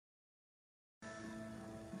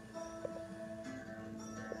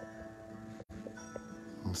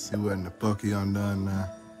Let's see what in the fuck he undone now.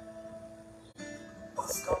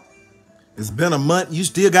 Let's go. It's been a month. You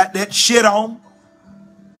still got that shit on?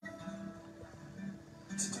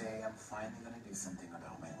 Today, I'm finally gonna do something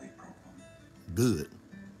about my weight problem. Good.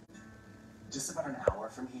 Just about an hour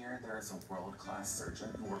from here, there is a world-class surgeon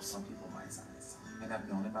who works on people my size. And I've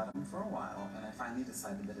known about him for a while, and I finally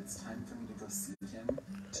decided that it's time for me to go see him.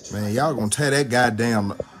 Man, y'all gonna tear that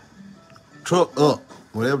goddamn truck up.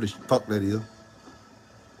 Whatever the fuck that is.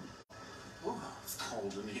 Ooh, it's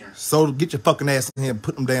cold in here. So get your fucking ass in here and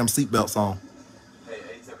put them damn seatbelts on. Hey,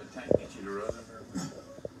 8-7 tank get you to Rosenberg.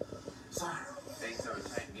 Sorry.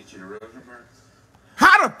 8-7 tank get you to Rosenberg.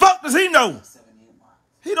 How the fuck does he know? 78 miles.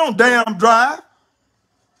 He don't damn drive.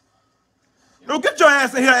 Don't get your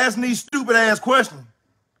ass in here asking these stupid ass questions.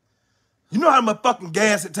 You know how much fucking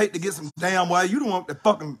gas it take to get some damn wire. You don't want the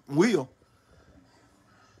fucking wheel.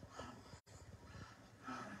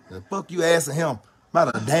 The fuck you asking him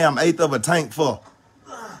about a damn eighth of a tank for?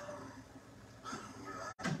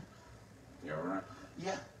 You all right?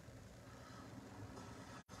 Yeah.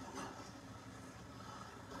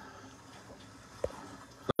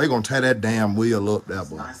 They gonna tear that damn wheel up, that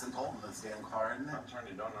boy. Nice and cold in this damn car, isn't it? I turned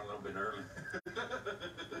it on a little bit early.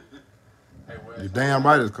 Hey, Wes, You're damn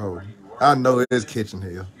right it's cold. I know it's kitchen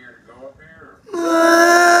here. Scared to go up here? Or? I'm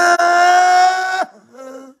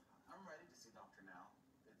ready to see Doctor now.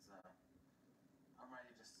 I'm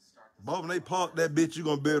ready just to start this. But when they park that bitch, you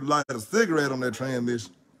gonna be able to light a cigarette on that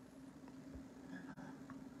transmission.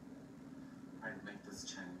 Ready to make this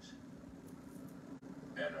change.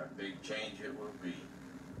 And a big change it will be.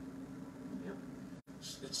 Yep.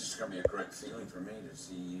 It's just going to be a great feeling for me to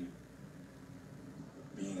see you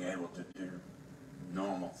being able to do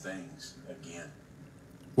normal things again.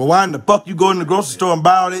 Well, why in the fuck you go in the grocery store and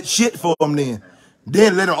buy all that shit for them then?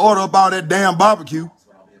 Then let them order up all that damn barbecue. That's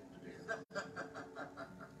what I'll be able to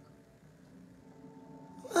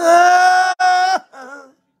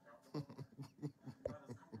do.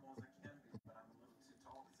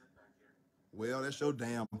 Well, that's your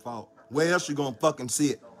damn fault. Where else you gonna fucking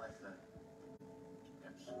sit?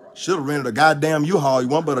 Should have rented a goddamn U-Haul. You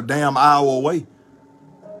want but a damn hour away.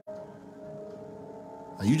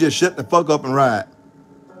 Now you just shut the fuck up and ride.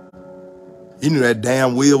 You knew that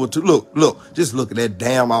damn wheel was too. Look, just look at that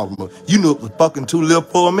damn automobile. You knew it was fucking too little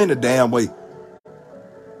for a minute, damn way.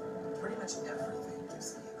 Pretty much everything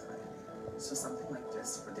gives me anxiety. So something like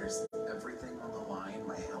this, where there's everything on the line,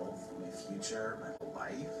 my health, my future, my whole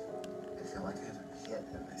life, I feel like I have a pit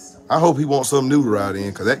in my stomach. I hope he wants something new to ride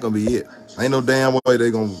in, because that's gonna be it. Ain't no damn way they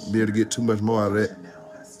gonna be able to get too much more out of that. Now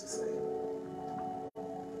has to say.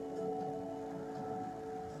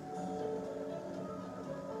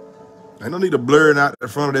 Ain't no need to blurring out the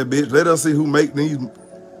front of that bitch. Let us see who make these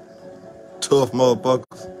tough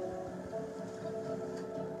motherfuckers.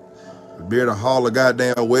 Be able to haul a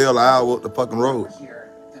goddamn well hour up the fucking road.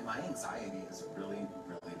 Here, and my anxiety is really,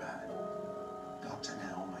 really bad. Doctor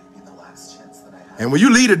now might be the last chance that I have. And when you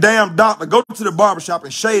leave the damn doctor, go to the barbershop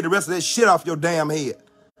and shave the rest of that shit off your damn head.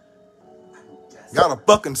 I'm desperate Got a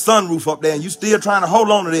fucking sunroof up there and you still trying to hold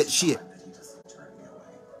on to that shit. that he doesn't turn me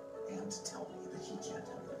away and tell me that he can't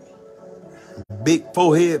help me. Big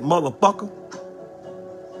forehead motherfucker.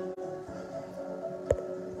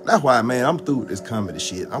 That's why, man, I'm through with this comedy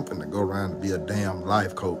shit. I'm finna go around and be a damn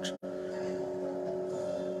life coach.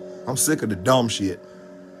 I'm sick of the dumb shit.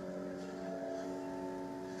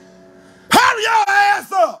 Hurry your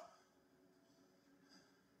ass up!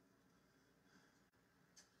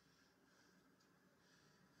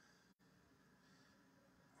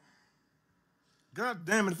 God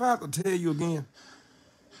damn it, if I have to tell you again,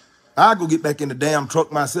 I'll go get back in the damn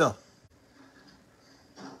truck myself.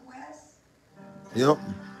 Wes? Yep.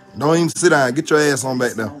 Don't even sit down. Get your ass on back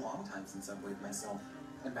It's been there. a long time since I've weighed myself.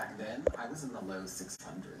 And back then, I was in the low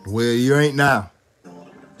 600s. Well, you ain't now. A little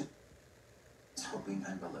bit of just hoping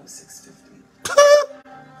I'm below 650.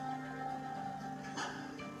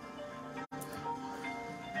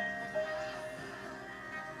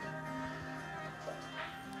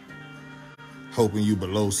 Hoping you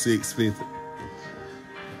below 650.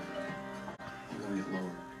 I'm gonna get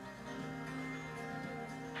lower.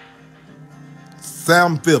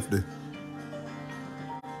 750.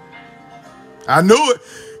 I knew it.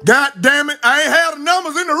 God damn it. I ain't had the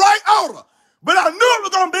numbers in the right order. But I knew it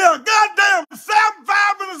was going to be a goddamn 7,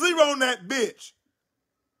 5, and a 0 on that bitch.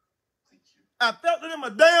 I felt it in my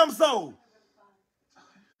damn soul.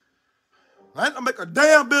 I ain't gonna make a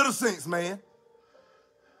damn bit of sense, man.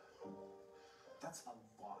 That's a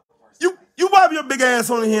lot worse. You wipe your big ass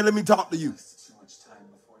on in here and let me talk to you. Too much time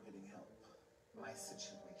before getting help. My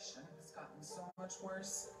situation has gotten so much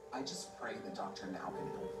worse. I just pray the doctor now can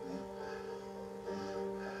help me.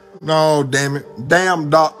 No, damn it. Damn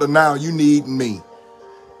doctor, now you need me.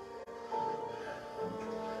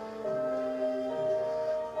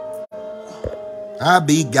 I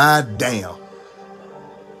be goddamn.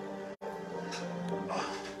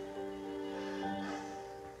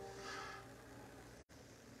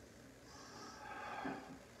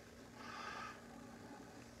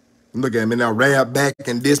 Look at me now, rab back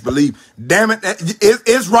in disbelief. Damn it,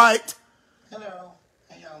 it's right. Hello,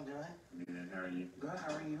 how y'all doing? Good, how are you? Good,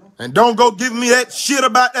 how are you? And don't go giving me that shit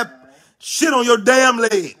about that shit on your damn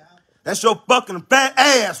leg. That's your fucking fat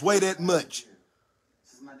ass weigh that much.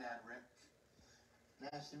 This is my dad, Rick.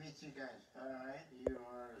 Nice to meet you guys. All right, you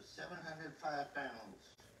are 705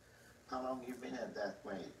 pounds. How long you been at that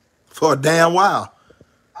weight? For a damn while.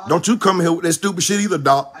 Don't you come here with that stupid shit either,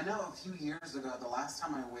 doc. I know a few years ago, the last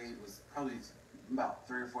time I weighed was probably about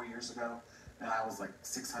 3 or 4 years ago, and I was like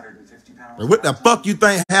 650 pounds. And what the fuck you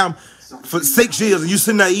think happened for 6 years and you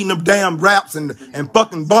sitting there eating them damn wraps and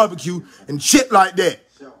fucking barbecue and shit like that?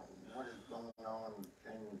 So, what is going on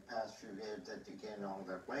in the past few years that you gained all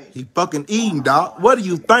that weight? He fucking eating, doc. What do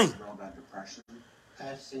you think?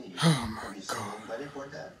 I see. Oh my Have you seen anybody for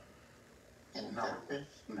that? Any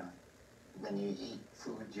therapist? No. When you eat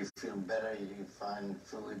food, you feel better, you find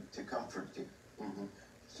food to comfort you. Mm-hmm.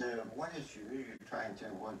 So what issue are you trying to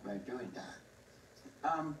avoid by doing that?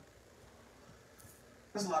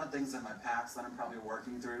 There's a lot of things in my past that I'm probably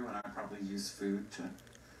working through, and I probably use food to...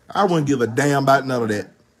 I wouldn't give a damn about none of that.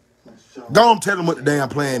 So, Go on, tell them what the damn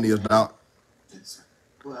plan is, doc. Yes, sir.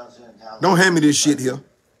 Who else in the house? Don't hand me this shit here.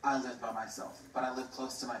 I live by myself, but I live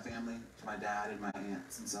close to my family, to my dad and my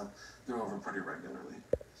aunts, and so they're over pretty regularly.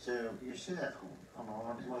 So you sit at home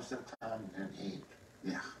most of the time and eat?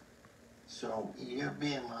 Yeah. So your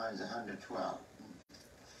BMI is 112.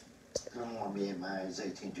 Normal BMI is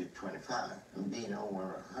 18 to 25. And being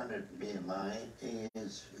over 100 BMI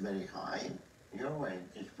is very high. Your weight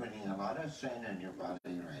is putting a lot of strain on your body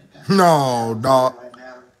right now. No, dog.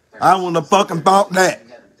 I wouldn't have fucking thought that. You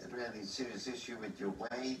got a really serious issue with your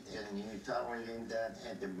weight, and you're tolerating that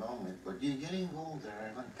at the moment. But you're getting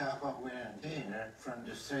older, on top of wear and tear from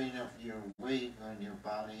the strain of your weight on your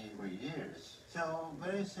body for years. So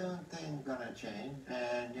very soon things gonna change,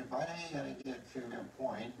 and your body gonna get to a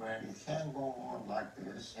point where it can't go on like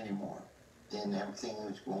this anymore. Then everything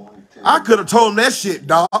is going to... I could have told him that shit,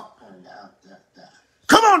 dog.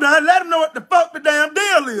 Come on, dad, let him know what the fuck the damn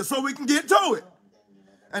deal is so we can get to it.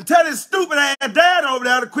 And tell his stupid ass dad over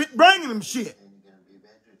there to quit bringing him shit. And you're gonna be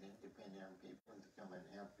better then, depending on people to come and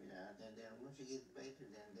help you out. And then once you get better,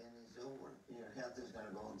 then it's over. Your health is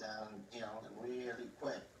gonna go down, really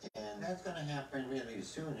quick. And that's gonna happen really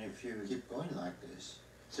soon if you keep going like this.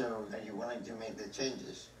 So are you willing to make the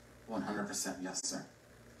changes? 100%, yes, sir.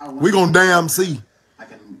 We gonna damn see. I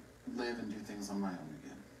can live and do things on my own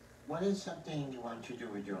again. What is something you want to do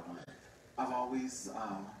with your life? I've always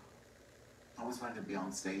wanted to be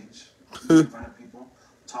on stage, in front of people,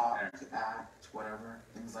 talk, act, whatever,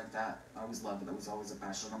 things like that. I always loved it. It was always a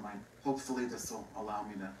passion of mine. Hopefully this will allow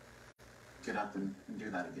me to get up and do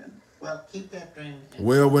that again. Well, keep that dream.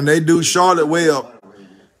 Well, when they do Charlotte well,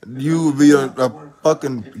 you will be a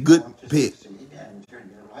fucking good pick. And turn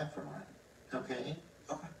your life around. Okay?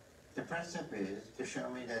 Okay. The first step is to show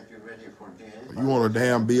me that you're ready for this. You want to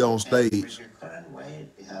damn be on stage. With your current weight,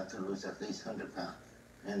 you have to lose at least 100 pounds.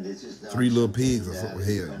 And this is 3 little pigs or something.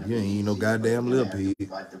 Hell, you ain't eating no goddamn little pig.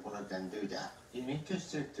 You need to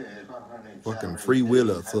stick to it. Fucking free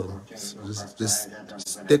wheeler, so just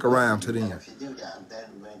stick around to then. If you do that,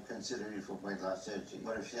 then we consider you for weight loss surgery.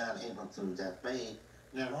 But if you're not able to lose that weight,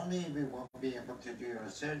 not only we won't be able to do your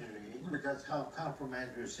surgery because how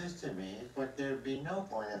compromised your system is, but there'll be no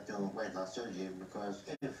point of doing weight loss surgery because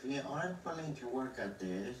if you aren't willing to work at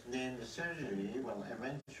this, then the surgery will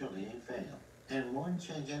eventually fail and won't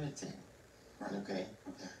change anything. Right? Okay?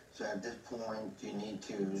 Okay. So at this point, you need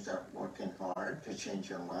to start working hard to change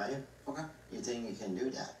your life. Okay. You think you can do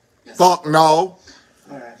that? Yes. Fuck no. All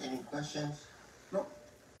right. Any questions? No.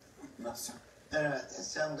 No, sir. All right.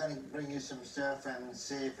 So I'm going to bring you some stuff and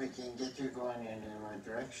see if we can get you going in the right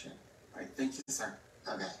direction. All right. Thank you, sir.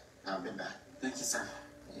 Okay. I'll be back. Thank you, sir.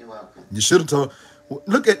 You're welcome. You should have told.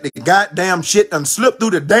 Look at the goddamn shit done slipped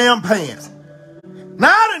through the damn pants.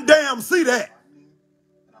 Now I didn't damn see that.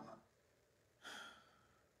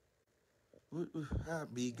 I'll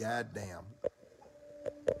be goddamn.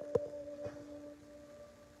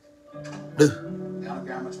 I'm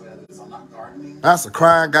not gardening. That's a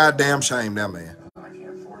crying goddamn shame, that man. I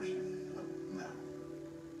can't force you. No.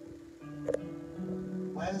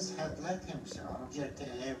 Well, West had let himself get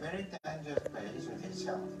a very dangerous place with his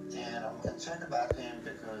health. And I'm concerned about him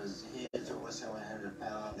because he is over 700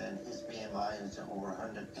 pounds and his BMI is over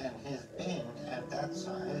 100. And he's been at that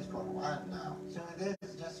size for a while now. So it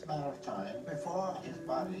is just a matter of time before his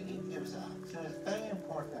body gives up. So it's very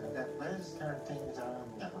important that West turn things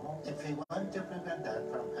around now if he wants to prevent that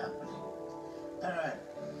from happening. All right.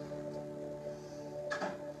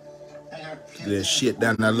 That shit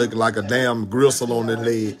down there looking like a damn gristle on his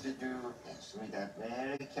leg. Read that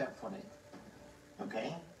very carefully.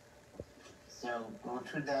 Okay? So go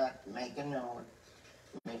through that, make a note,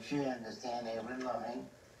 make sure you understand every line.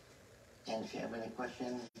 And if you have any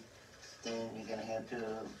questions, then you're going to have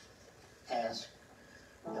to ask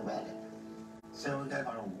about it. So we got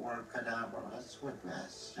our work cut out for us with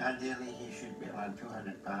Wes. Ideally, he should be around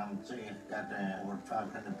 200 pounds. So you've got over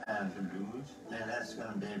 500 pounds to lose. And that's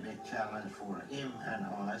going to be a big challenge for him and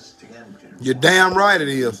us to get him to. You're damn right it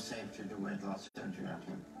is. It's safe to do weight loss surgery on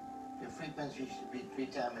him. Your frequency should be 3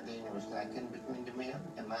 times a day when you're snacking between the meal.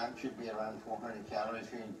 Amount should be around 400 calories.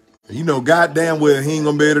 You know goddamn well he ain't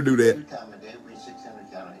going to be able to do that. 2 times a day will be 600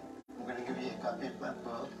 calories. I'm going to give you a copy of my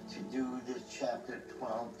book to do this chapter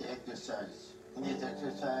 12, the exercise. This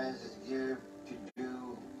exercise is good to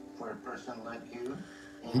do for a person like you.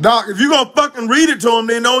 Doc, if you gonna fucking read it to him,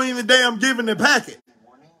 then don't even damn give him the packet.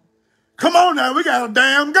 Come on now, we gotta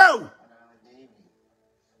damn go.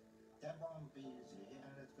 That won't be easy,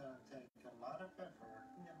 and it's gonna take a lot of effort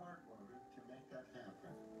and hard work to make that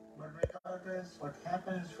happen. But regardless, what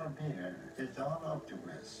happens from here is all up to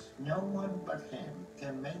us. No one but him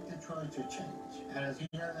can make the choice to change, as he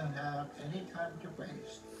doesn't have any time to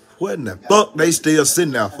waste. What in the fuck they still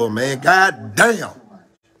sitting there for, man? God damn.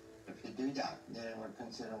 If you do that, then we're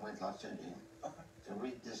considering weight loss surgery. Okay. So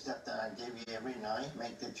read the stuff that I gave you every night,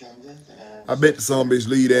 make the changes, and... I bet the son bitch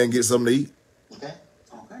leave there and get something to eat. Okay?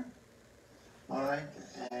 Okay. All right.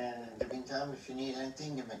 And in the meantime, if you need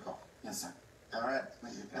anything, give me a call. Yes, sir. All right.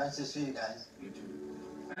 Nice to see you guys. You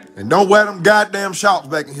too. And don't wear them goddamn shorts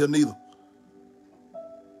back in here neither.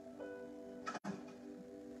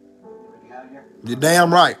 You're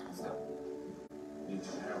damn right.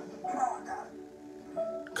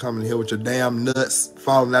 Coming here with your damn nuts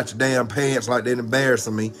falling out your damn pants like they're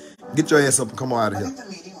embarrassing me. Get your ass up and come on out of here. I think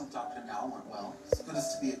the meeting with Dr. Now went well. As good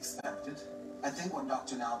as to be expected. I think what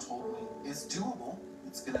Dr. Now told me is doable.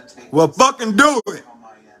 It's gonna take... Well, fucking do it. ...on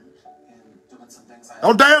my end and doing some things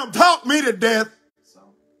Don't damn talk me to death. So,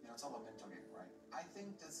 you know, it's all a mental game, right? I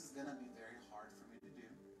think this is gonna be very hard for me to do,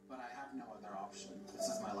 but I have no other option. This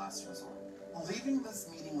is my last resort. Leaving this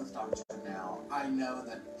meeting with Dr. Now, I know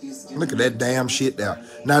that he's... Look at that damn shit there.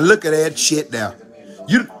 Now look at that shit there.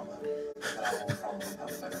 You...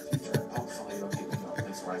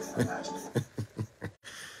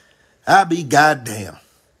 I be goddamn.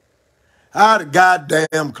 I the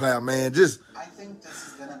goddamn clown, man. Just... I think this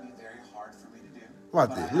is gonna be very hard for me to do.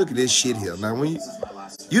 Watch this. Look at this shit here. Now when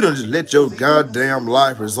you don't just let your goddamn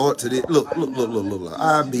life resort to this. Look.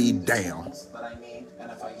 I be damn.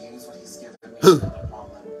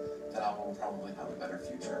 That I will probably have a better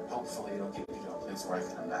future. Hopefully it'll get me to a place where I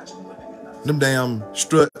can imagine living in that. Them damn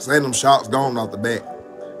struts and them shots gone off the back.